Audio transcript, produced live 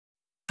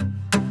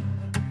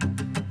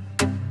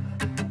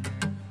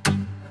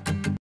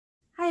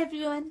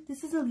everyone,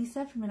 this is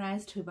Elisa from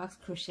Anaya's Toy Box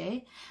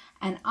Crochet,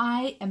 and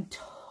I am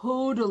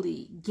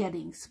totally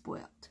getting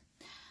spoiled.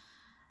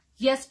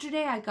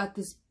 Yesterday I got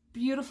this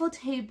beautiful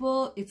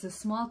table. It's a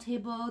small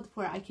table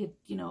where I could,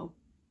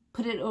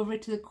 put it over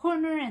to the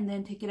corner and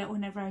then take it out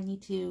whenever I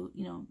need to,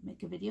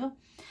 make a video.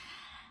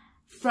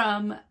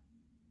 From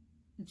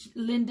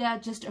Linda,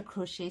 just a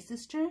crochet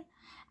sister.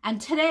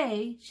 And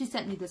today she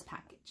sent me this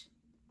package.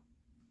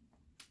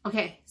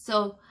 Okay,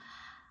 so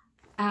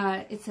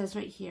it says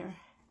right here.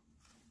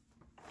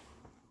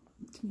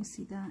 Can you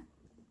see that?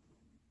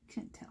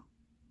 Can't tell.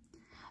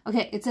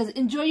 Okay, it says,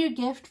 enjoy your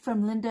gift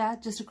from Linda,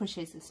 just a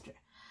crochet sister.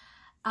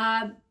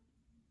 Yeah,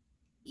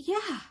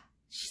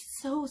 she's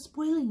so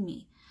spoiling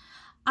me.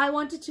 I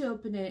wanted to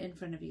open it in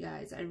front of you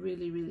guys. I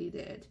really, really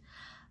did.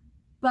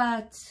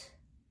 But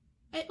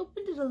I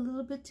opened it a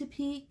little bit to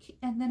peek,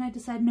 and then I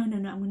decided, no,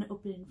 I'm going to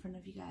open it in front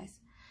of you guys.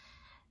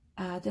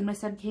 Then my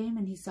son came,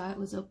 and he saw it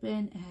was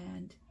open,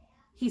 and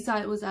he saw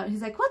it was out.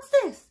 He's like, what's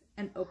this?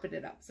 And opened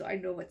it up, so I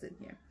know what's in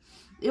here.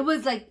 It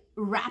was like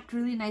wrapped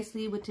really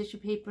nicely with tissue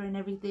paper and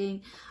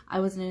everything. I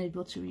wasn't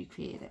able to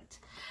recreate it.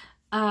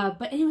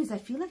 But anyways, I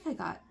feel like I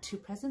got two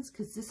presents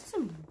because this is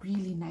a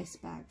really nice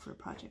bag for a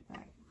project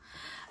bag.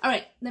 All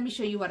right, let me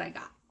show you what I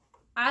got.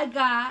 I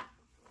got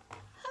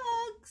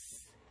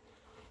hooks.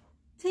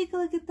 Take a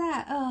look at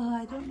that. Oh,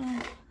 I don't know.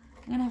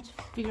 I'm going to have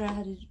to figure out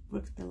how to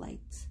work the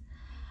lights.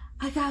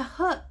 I got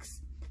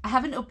hooks. I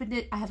haven't opened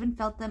it. I haven't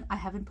felt them. I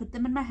haven't put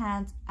them in my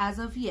hands as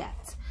of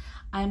yet.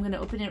 I'm going to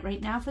open it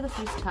right now for the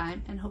first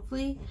time, and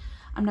hopefully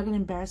I'm not going to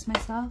embarrass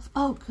myself.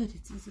 Oh, good.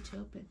 It's easy to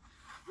open.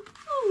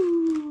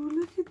 Oh,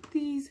 look at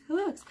these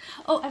hooks.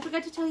 Oh, I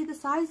forgot to tell you the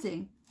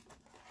sizing.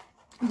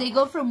 They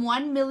go from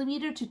 1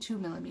 millimeter to 2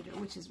 millimeter,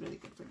 which is really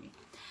good for me.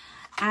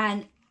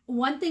 And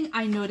one thing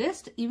I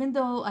noticed, even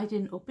though I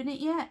didn't open it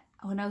yet,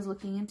 when I was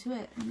looking into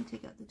it, let me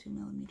take out the 2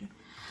 millimeter.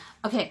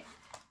 Okay,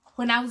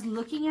 when I was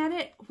looking at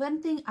it,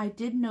 one thing I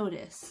did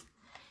notice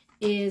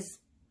is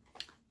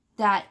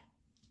that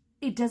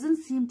it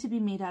doesn't seem to be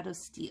made out of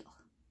steel.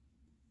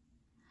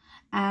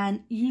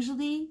 And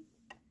usually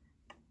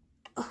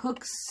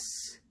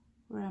hooks,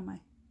 where am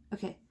I?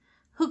 Okay,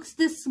 hooks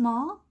this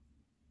small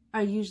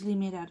are usually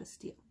made out of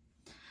steel.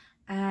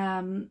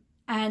 And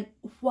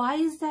why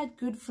is that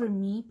good for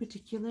me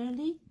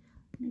particularly?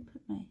 Let me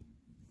put my,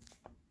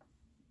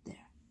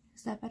 there.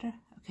 Is that better?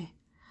 Okay.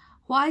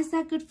 Why is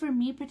that good for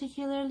me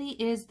particularly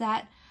is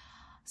that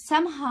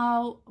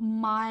somehow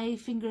my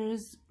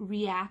fingers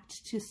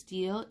react to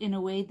steel in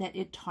a way that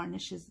it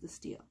tarnishes the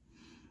steel.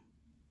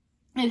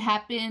 It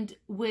happened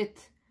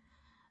with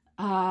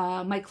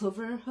my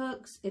clover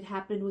hooks. It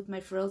happened with my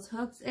frills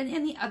hooks and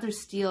any other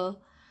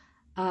steel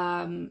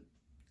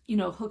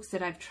hooks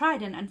that I've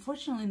tried. And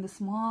unfortunately in the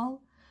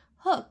small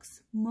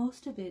hooks,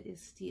 most of it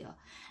is steel.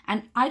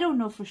 And I don't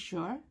know for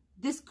sure.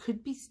 This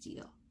could be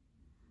steel,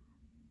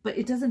 but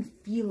it doesn't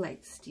feel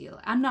like steel.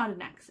 I'm not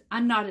an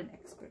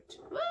expert.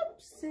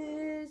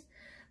 Whoopsies.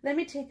 Let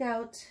me take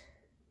out,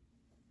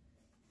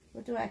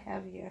 what do I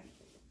have here?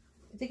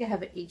 I think I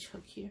have an H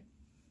hook here.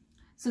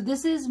 So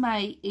this is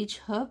my H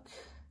hook.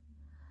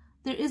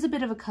 There is a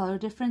bit of a color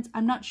difference.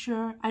 I'm not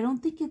sure. I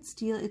don't think it's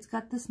steel. It's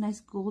got this nice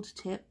gold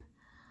tip.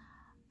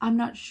 I'm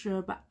not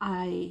sure, but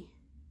I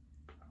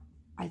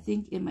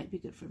think it might be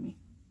good for me.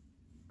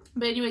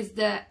 But anyways,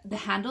 the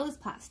handle is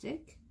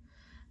plastic.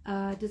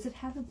 Does it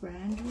have a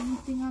brand or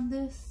anything on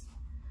this?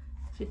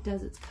 If it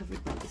does, it's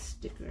covered by the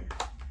sticker.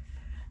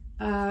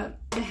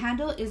 The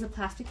handle is a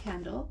plastic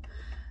handle.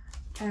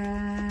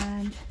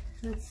 And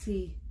let's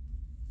see.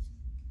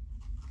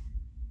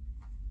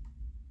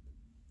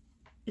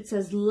 It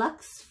says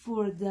Luxe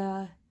for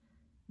the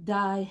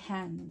die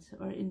hands,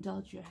 or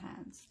indulge your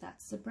hands.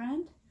 That's the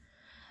brand.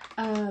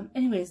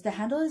 Anyways, the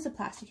handle is a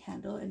plastic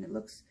handle and it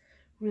looks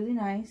really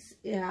nice.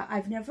 Yeah,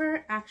 I've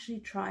never actually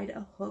tried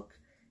a hook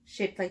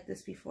shaped like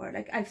this before.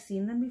 Like, I've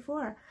seen them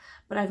before,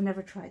 but I've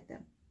never tried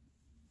them.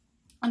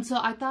 And so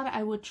I thought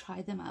I would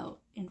try them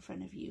out in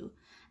front of you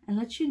and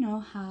let you know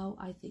how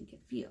I think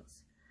it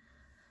feels.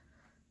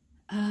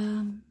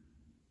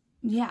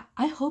 Yeah,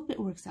 I hope it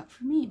works out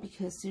for me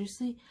because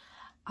seriously,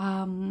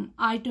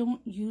 I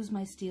don't use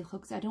my steel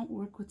hooks. I don't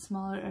work with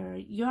smaller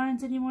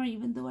yarns anymore,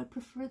 even though I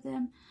prefer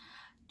them,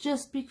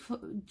 just because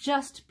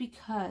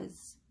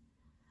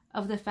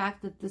of the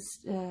fact that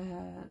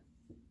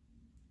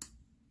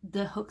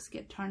the hooks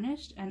get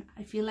tarnished, and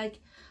I feel like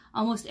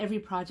almost every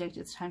project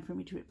it's time for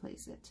me to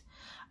replace it.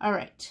 All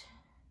right,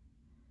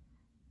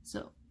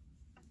 so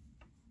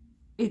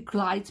it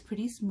glides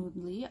pretty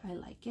smoothly. I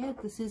like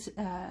it. This is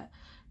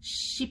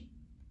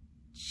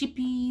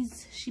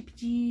Sheepy's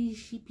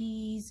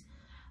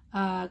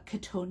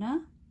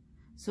Katona.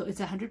 So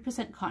it's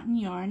 100% cotton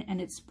yarn and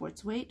it's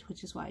sports weight,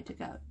 which is why I took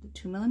out the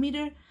 2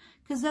 millimeter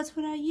because that's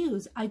what I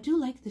use. I do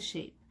like the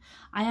shape.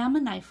 I am a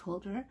knife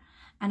holder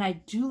and I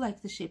do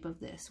like the shape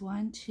of this.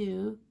 1,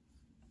 2,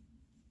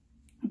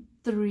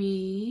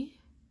 3,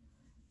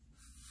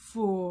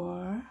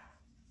 4,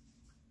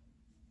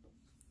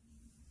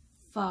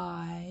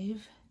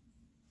 5,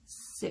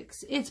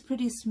 6. It's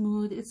pretty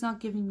smooth. It's not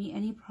giving me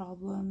any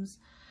problems.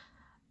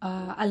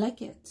 I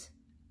like it.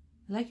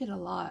 I like it a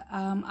lot.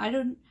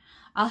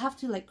 I'll have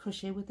to like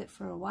crochet with it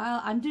for a while.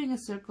 I'm doing a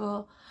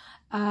circle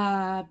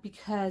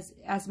because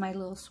as my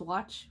little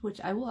swatch, which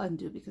I will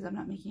undo because I'm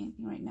not making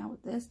anything right now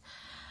with this.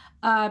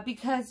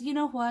 Because you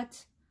know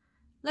what?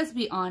 Let's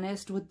be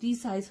honest, with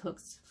these size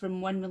hooks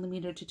from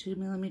 1mm to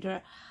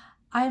 2mm,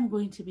 I am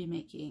going to be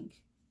making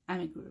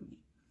amigurumi.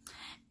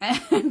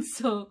 And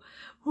so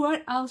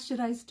what else should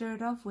I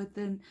start off with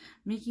than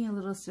making a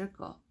little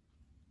circle?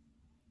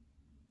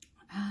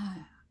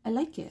 I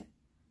like it.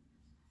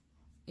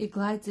 It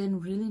glides in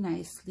really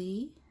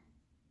nicely.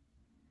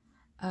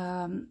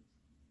 My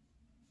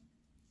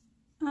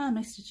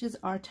stitches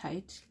are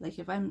tight. Like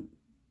if I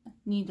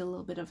need a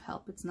little bit of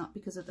help, it's not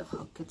because of the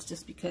hook. It's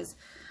just because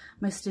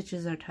my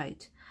stitches are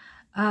tight.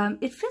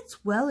 It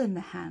fits well in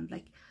the hand.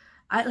 Like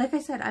I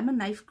said, I'm a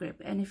knife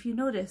grip. And if you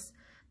notice,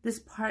 this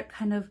part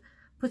kind of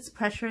puts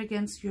pressure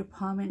against your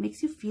palm. It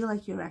makes you feel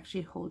like you're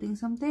actually holding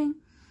something,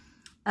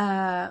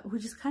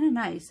 which is kind of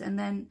nice. And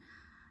then,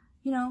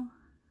 you know,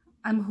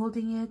 I'm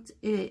holding it.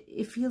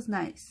 It feels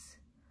nice.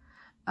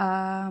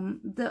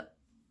 The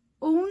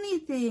only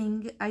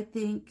thing I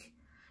think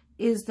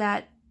is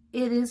that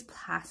it is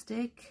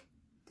plastic,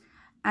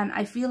 and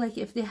I feel like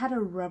if they had a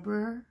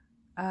rubber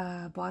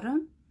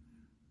bottom,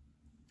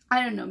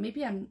 I don't know,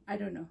 maybe I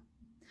don't know.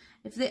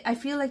 I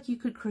feel like you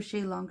could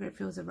crochet longer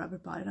if it was a rubber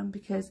bottom,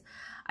 because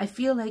I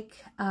feel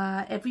like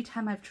every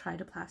time I've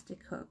tried a plastic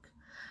hook,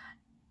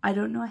 I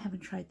don't know, I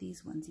haven't tried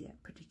these ones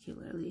yet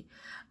particularly,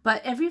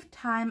 but every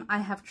time I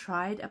have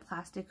tried a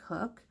plastic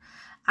hook,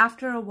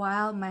 after a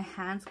while my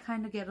hands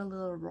kind of get a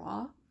little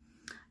raw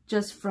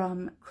just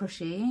from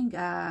crocheting.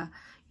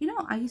 You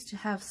know, I used to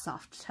have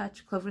soft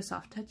touch, Clover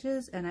soft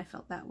touches, and I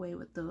felt that way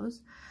with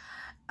those.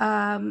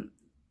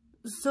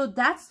 So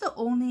that's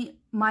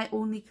my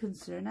only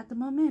concern at the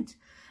moment.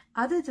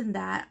 Other than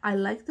that, I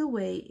like the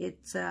way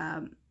it's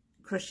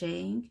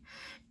crocheting.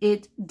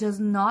 It does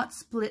not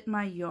split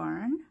my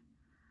yarn,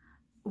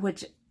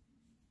 which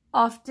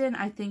often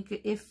I think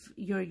if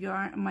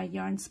my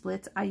yarn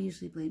splits, I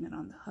usually blame it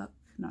on the hook,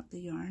 not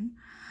the yarn.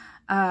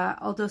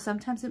 Although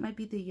sometimes it might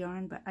be the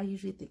yarn, but I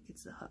usually think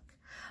it's the hook.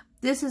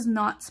 This is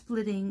not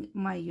splitting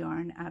my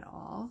yarn at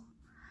all.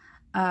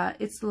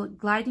 It's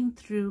gliding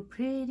through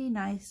pretty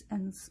nice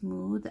and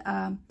smooth.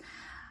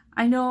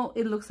 I know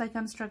it looks like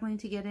I'm struggling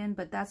to get in,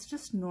 but that's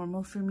just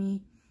normal for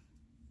me.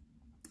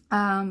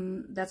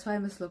 That's why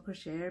I'm a slow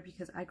crocheter,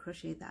 because I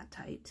crochet that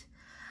tight.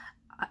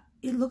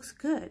 It looks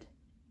good.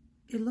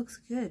 It looks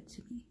good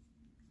to me.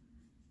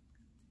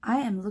 I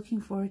am looking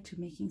forward to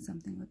making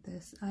something with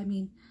this. I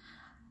mean,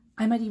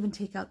 I might even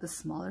take out the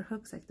smaller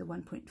hooks, like the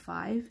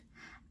 1.5,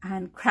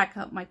 and crack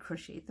out my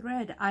crochet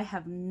thread. I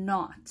have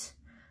not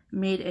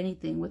made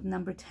anything with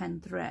number 10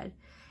 thread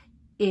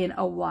in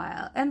a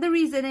while. And the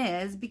reason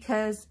is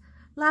because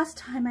last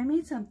time I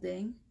made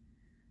something,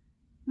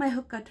 my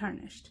hook got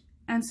tarnished.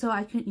 And so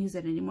I couldn't use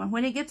it anymore.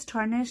 When it gets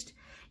tarnished,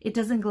 it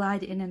doesn't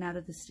glide in and out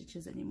of the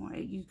stitches anymore.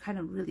 You kind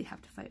of really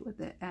have to fight with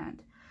it.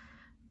 And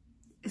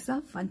it's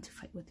not fun to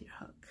fight with your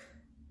hook.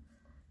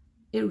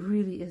 It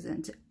really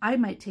isn't. I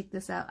might take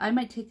this out. I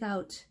might take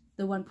out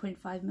the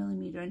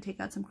 1.5mm and take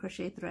out some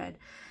crochet thread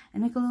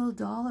and make a little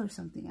doll or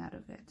something out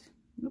of it.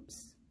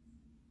 Oops.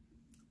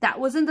 That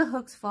wasn't the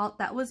hook's fault.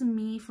 That was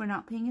me for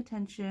not paying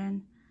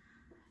attention.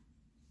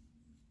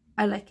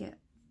 I like it.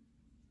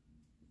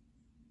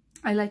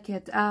 I like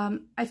it.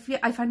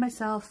 I find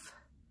myself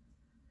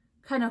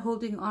kind of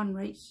holding on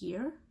right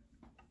here.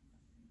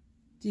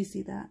 Do you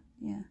see that?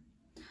 Yeah.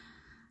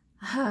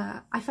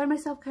 I find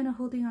myself kind of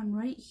holding on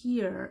right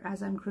here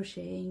as I'm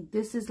crocheting.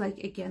 This is like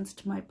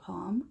against my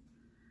palm,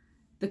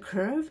 the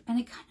curve, and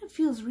it kind of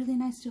feels really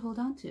nice to hold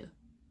on to.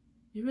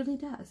 It really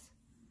does.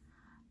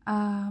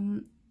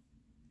 I'm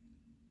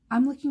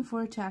looking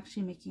forward to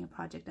actually making a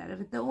project out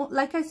of it.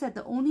 Like I said,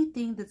 the only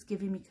thing that's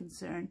giving me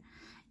concern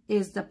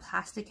is the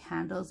plastic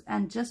handles,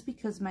 and just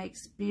because my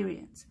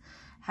experience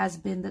has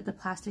been that the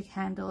plastic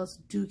handles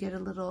do get a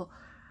little,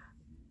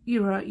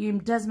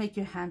 it does make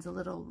your hands a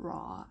little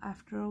raw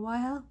after a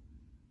while.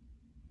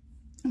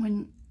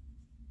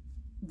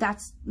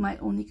 That's my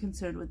only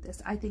concern with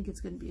this. I think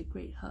it's going to be a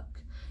great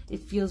hook.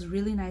 It feels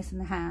really nice in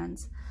the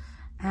hands,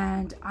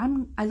 and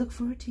I look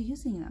forward to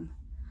using them.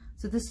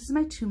 So this is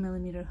my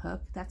 2mm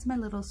hook. That's my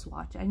little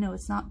swatch. I know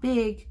it's not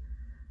big.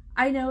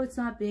 I know it's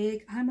not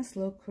big. I'm a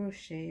slow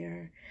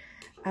crocheter.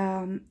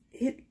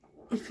 It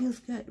feels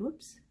good.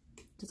 Whoops.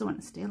 Doesn't want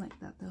to stay like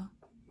that though.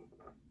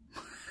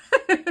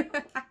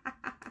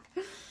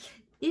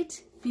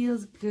 It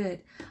feels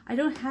good. I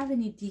don't have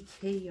any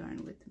DK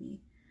yarn with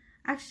me.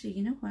 Actually,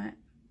 you know what?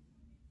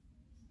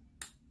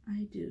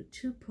 I do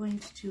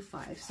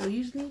 2.25. So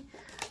usually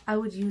I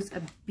would use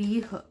a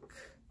B hook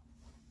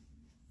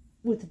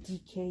with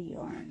DK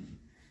yarn.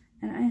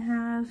 And I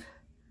have,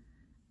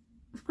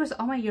 of course,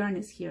 all my yarn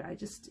is here.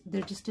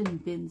 They're just in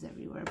bins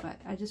everywhere,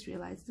 but I just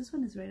realized this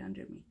one is right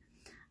under me.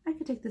 I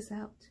could take this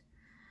out.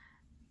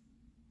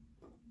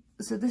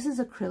 So this is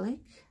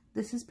acrylic.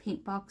 This is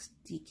Paintbox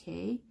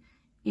DK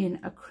in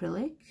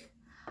acrylic.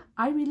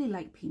 I really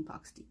like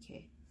Paintbox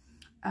DK.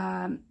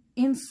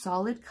 In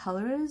solid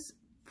colors,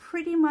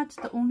 pretty much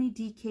the only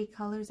DK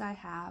colors I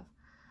have,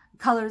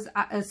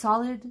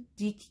 solid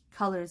DK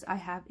colors I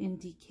have in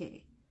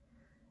DK.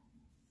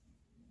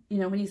 You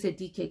know, when you say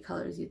DK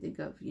colors, you think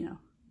of, you know,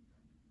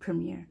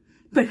 Premiere.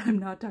 But I'm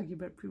not talking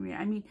about Premiere.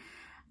 I mean,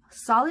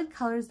 solid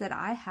colors that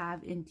I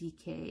have in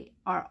DK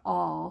are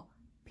all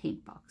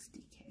Paintbox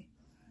DK.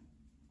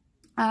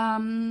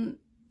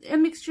 A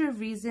mixture of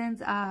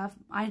reasons.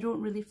 I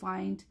don't really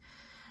find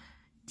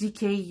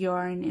DK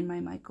yarn in my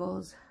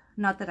Michaels.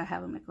 Not that I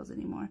have a Michaels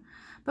anymore.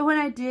 But when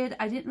I did,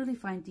 I didn't really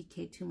find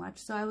DK too much.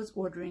 So I was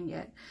ordering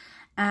it.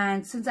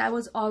 And since I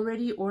was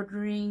already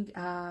ordering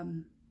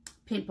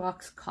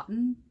Paintbox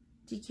Cotton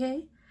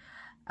DK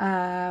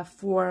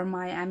for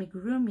my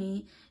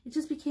amigurumi, it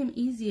just became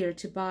easier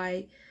to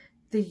buy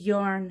the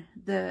yarn,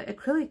 the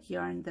acrylic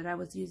yarn that I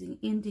was using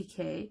in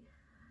DK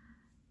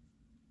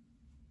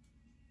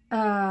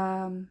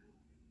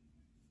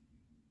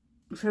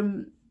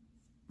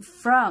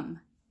from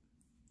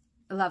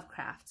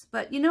Lovecrafts.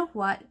 But you know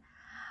what?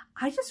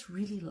 I just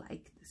really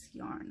like this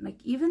yarn. Like,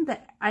 even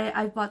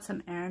I bought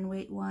some Aran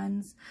weight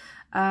ones.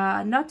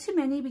 Not too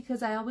many,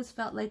 because I always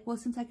felt like, well,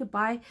 since I could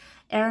buy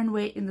Aran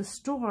weight in the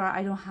store,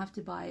 I don't have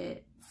to buy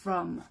it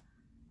from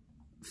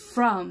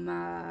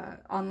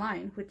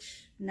online,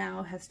 which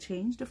now has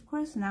changed, of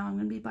course. Now I'm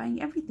going to be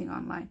buying everything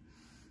online.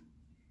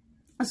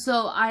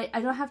 So I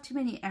don't have too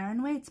many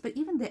Aran weights, but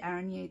even the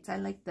Aran weights, I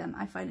like them.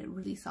 I find it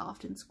really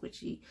soft and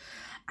squishy,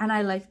 and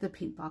I like the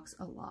Paintbox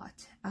a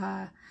lot.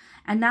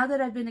 And now that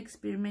I've been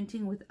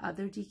experimenting with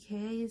other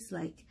DKs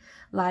like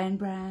Lion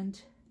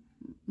Brand,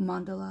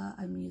 Mandala,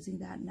 I'm using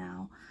that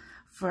now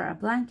for a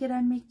blanket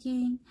I'm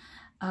making.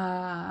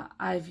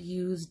 I've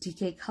used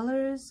DK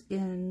colors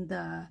in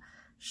the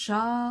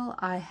shawl.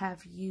 I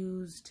have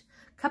used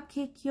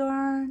cupcake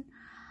yarn,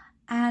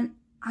 and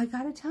I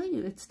gotta tell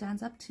you, it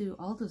stands up to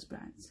all those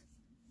brands.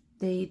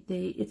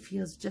 It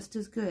feels just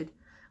as good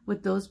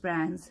with those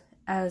brands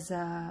as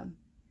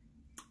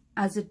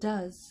it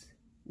does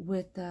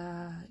with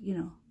you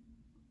know,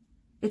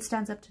 it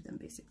stands up to them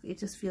basically. It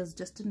just feels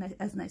just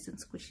as nice and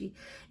squishy.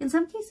 In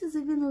some cases,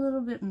 even a little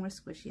bit more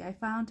squishy. I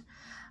found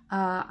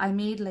I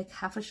made like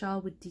half a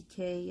shawl with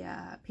DK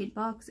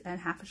Paintbox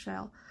and half a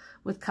shawl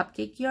with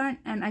cupcake yarn,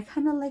 and I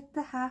kind of like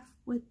the half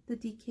with the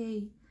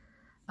DK.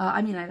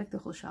 I mean, I like the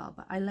whole shawl,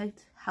 but I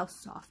liked how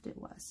soft it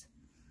was.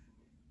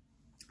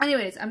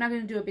 Anyways, I'm not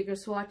going to do a bigger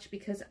swatch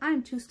because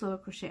I'm too slow a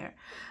crocheter.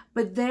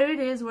 But there it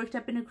is, worked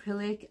up in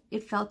acrylic.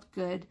 It felt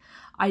good.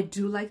 I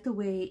do like the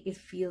way it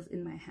feels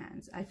in my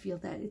hands. I feel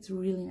that it's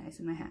really nice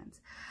in my hands.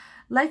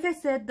 Like I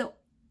said,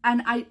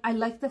 and I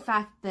like the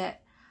fact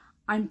that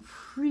I'm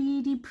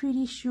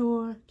pretty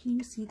sure. Can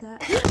you see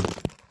that?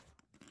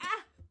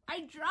 Ah,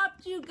 I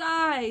dropped you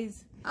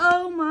guys.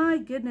 Oh my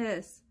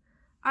goodness.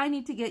 I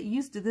need to get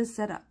used to this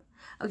setup.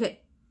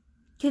 Okay,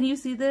 can you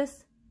see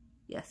this?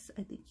 Yes,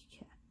 I think you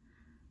can.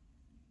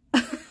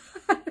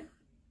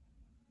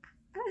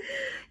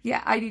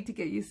 Yeah, I need to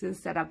get used to this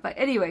setup. But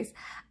anyways,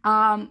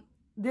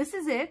 this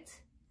is it.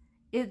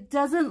 It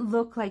doesn't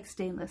look like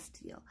stainless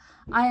steel.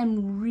 I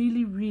am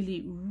really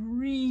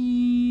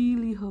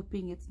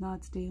hoping it's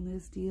not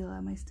stainless steel.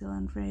 Am I still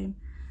on frame?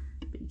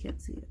 But you can't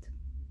see it.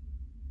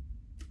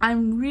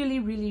 I'm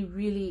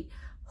really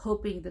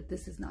hoping that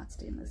this is not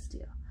stainless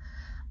steel.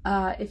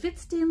 If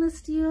it's stainless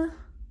steel,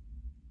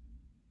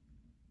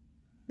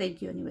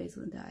 thank you anyways,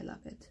 Linda. I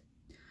love it.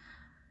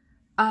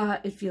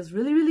 It feels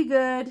really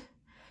good.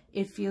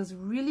 It feels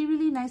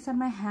really nice on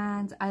my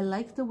hands. I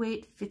like the way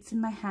it fits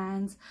in my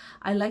hands.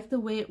 I like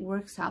the way it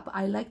works up.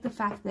 I like the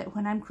fact that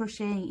when I'm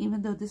crocheting,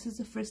 even though this is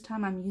the first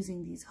time I'm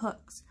using these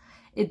hooks,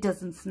 it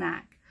doesn't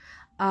snag.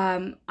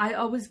 I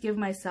always give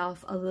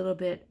myself a little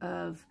bit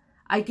of,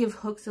 I give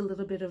hooks a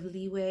little bit of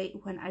leeway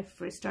when I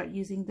first start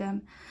using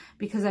them,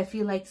 because I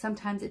feel like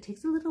sometimes it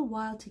takes a little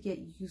while to get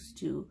used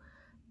to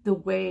the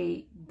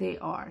way they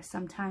are.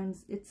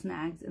 Sometimes it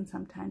snags and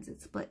sometimes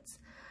it splits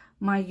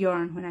my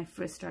yarn when I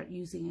first start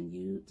using a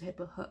new type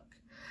of hook.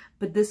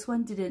 But this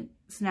one didn't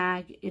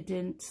snag, it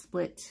didn't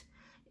split,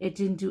 it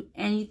didn't do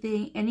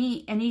anything.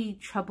 Any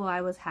trouble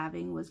I was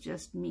having was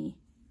just me,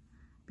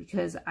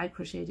 because I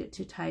crocheted it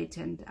too tight,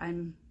 and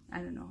I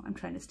don't know, I'm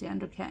trying to stay in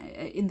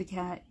the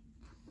cat.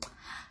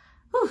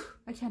 Whew,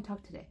 I can't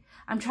talk today.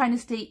 I'm trying to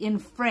stay in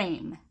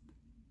frame.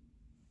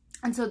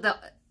 And so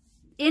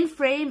in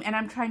frame, and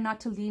I'm trying not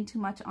to lean too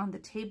much on the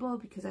table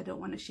because I don't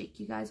want to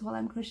shake you guys while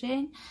I'm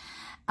crocheting.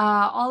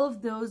 All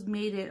of those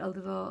made it a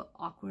little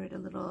awkward,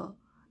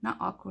 not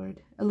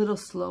awkward, a little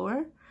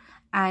slower.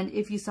 And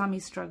if you saw me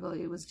struggle,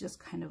 it was just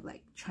kind of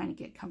like trying to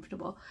get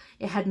comfortable.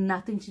 It had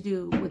nothing to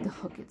do with the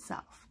hook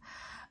itself.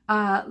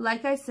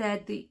 Like I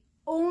said, the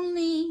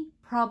only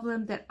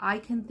problem that I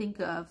can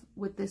think of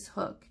with this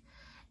hook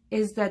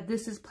is that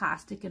this is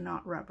plastic and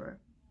not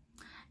rubber.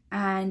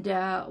 And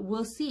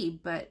we'll see,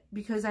 but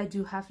because I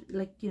do have,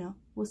 like, you know,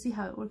 we'll see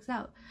how it works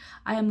out.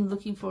 I am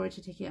looking forward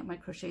to taking out my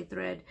crochet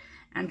thread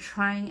and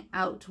trying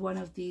out one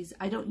of these.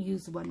 I don't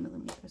use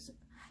 1mm.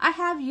 I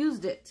have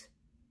used it.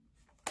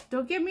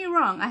 Don't get me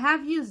wrong, I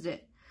have used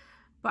it.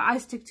 But I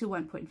stick to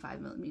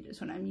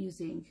 1.5mm when I'm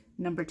using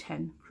number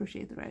 10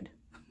 crochet thread.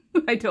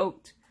 I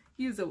don't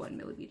use a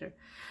 1mm.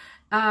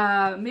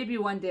 Maybe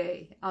one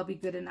day I'll be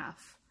good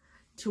enough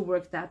to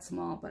work that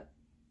small, but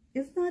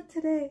it's not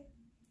today.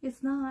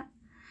 It's not.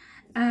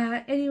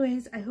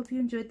 Anyways, I hope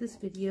you enjoyed this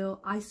video.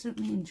 I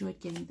certainly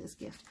enjoyed getting this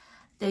gift.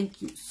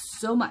 Thank you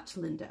so much,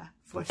 Linda,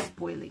 for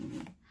spoiling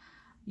me.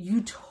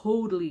 You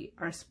totally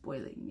are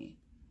spoiling me.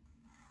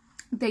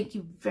 Thank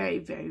you very,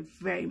 very,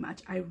 very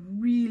much. I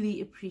really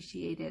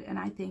appreciate it. And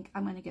I think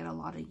I'm going to get a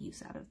lot of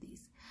use out of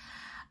these.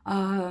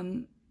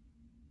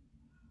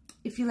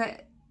 If you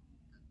like,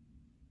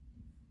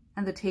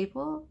 and the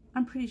table,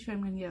 I'm pretty sure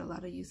I'm going to get a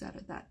lot of use out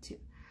of that too.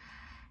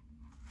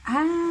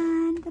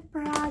 And the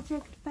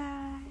project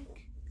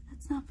bag.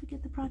 Let's not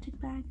forget the project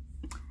bag.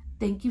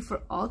 Thank you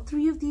for all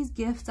 3 of these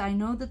gifts. I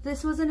know that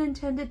this wasn't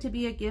intended to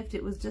be a gift.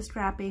 It was just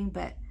wrapping,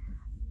 but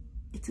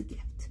it's a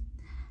gift.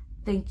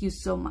 Thank you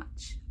so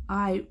much.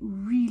 I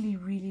really,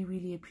 really,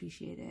 really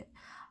appreciate it.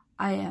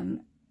 I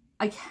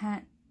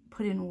can't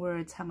put in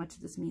words how much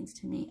this means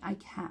to me. I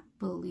can't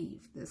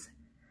believe this.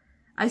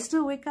 I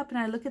still wake up and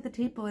I look at the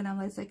table and I'm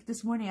like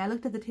this morning, I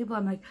looked at the table,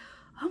 I'm like,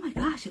 oh my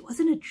gosh, it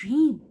wasn't a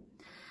dream.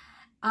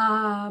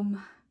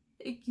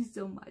 Thank you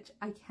so much.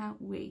 I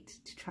can't wait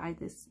to try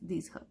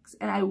these hooks,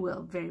 and I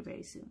will very,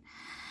 very soon.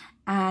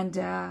 And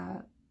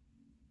I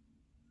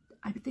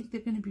think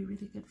they're going to be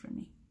really good for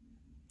me.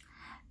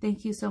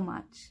 Thank you so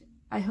much.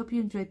 I hope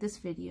you enjoyed this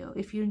video.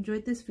 If you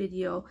enjoyed this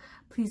video,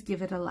 please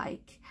give it a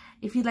like.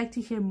 If you'd like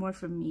to hear more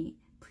from me,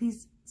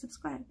 please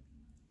subscribe.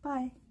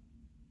 Bye.